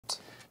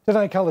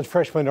Tonight, college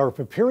freshmen are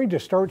preparing to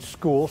start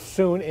school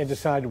soon and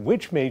decide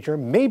which major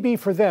may be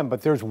for them.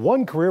 But there's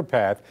one career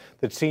path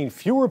that's seen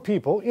fewer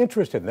people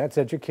interested, and that's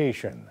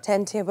education.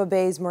 10 Tampa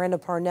Bay's Miranda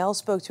Parnell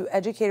spoke to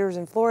educators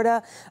in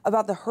Florida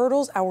about the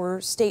hurdles our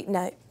state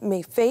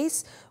may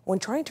face when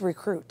trying to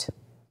recruit.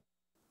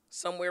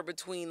 Somewhere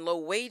between low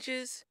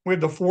wages. We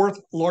have the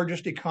fourth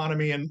largest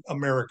economy in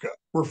America.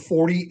 We're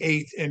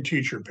 48th in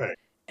teacher pay.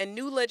 And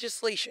new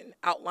legislation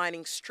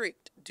outlining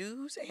strict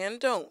do's and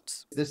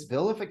don'ts. This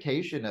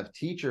vilification of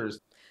teachers.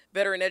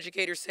 Veteran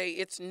educators say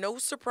it's no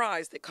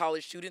surprise that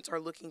college students are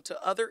looking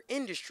to other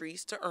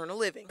industries to earn a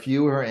living.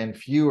 Fewer and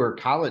fewer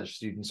college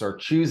students are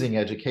choosing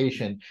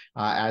education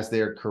as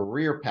their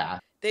career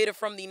path. Data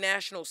from the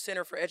National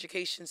Center for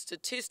Education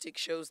Statistics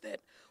shows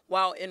that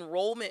while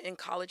enrollment in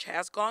college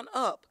has gone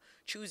up,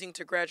 choosing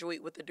to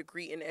graduate with a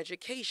degree in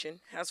education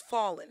has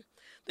fallen.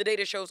 The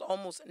data shows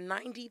almost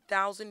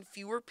 90,000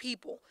 fewer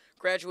people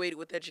graduated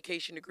with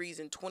education degrees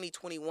in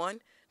 2021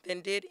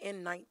 than did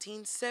in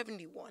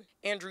 1971.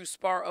 Andrew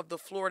Spar of the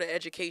Florida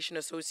Education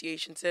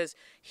Association says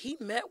he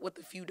met with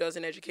a few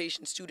dozen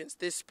education students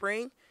this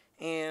spring.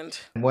 And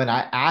when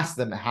I asked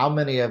them how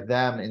many of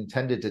them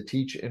intended to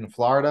teach in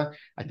Florida,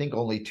 I think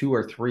only 2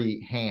 or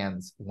 3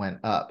 hands went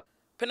up.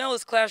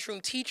 Pinellas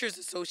Classroom Teachers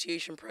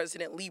Association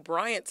President Lee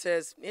Bryant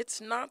says it's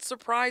not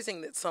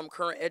surprising that some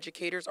current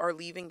educators are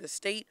leaving the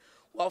state,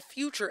 while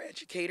future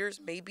educators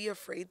may be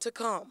afraid to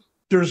come.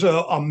 There's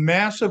a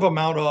massive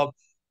amount of,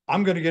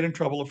 I'm going to get in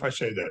trouble if I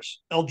say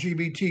this,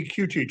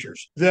 LGBTQ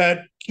teachers that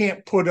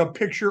can't put a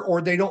picture,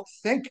 or they don't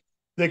think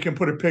they can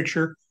put a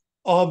picture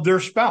of their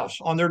spouse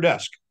on their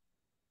desk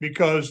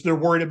because they're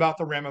worried about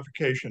the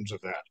ramifications of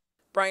that.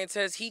 Bryant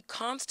says he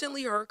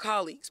constantly heard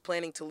colleagues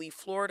planning to leave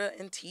Florida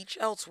and teach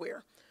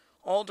elsewhere,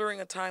 all during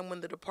a time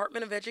when the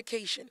Department of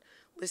Education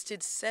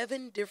listed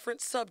 7 different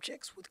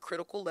subjects with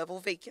critical level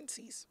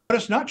vacancies. But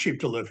it's not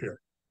cheap to live here,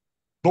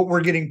 but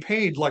we're getting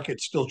paid like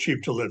it's still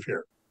cheap to live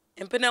here.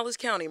 In Pinellas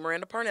County,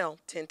 Miranda Parnell,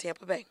 10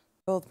 Tampa Bay.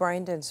 Both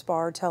Bryant and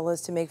Spar tell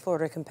us to make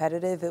Florida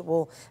competitive, it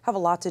will have a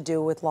lot to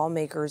do with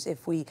lawmakers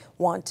if we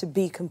want to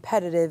be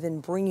competitive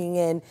in bringing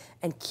in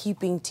and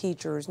keeping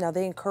teachers. Now,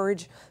 they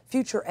encourage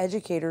future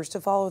educators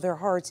to follow their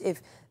hearts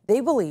if they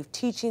believe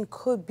teaching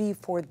could be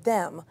for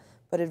them,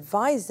 but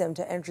advise them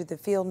to enter the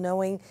field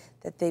knowing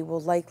that they will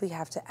likely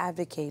have to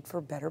advocate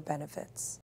for better benefits.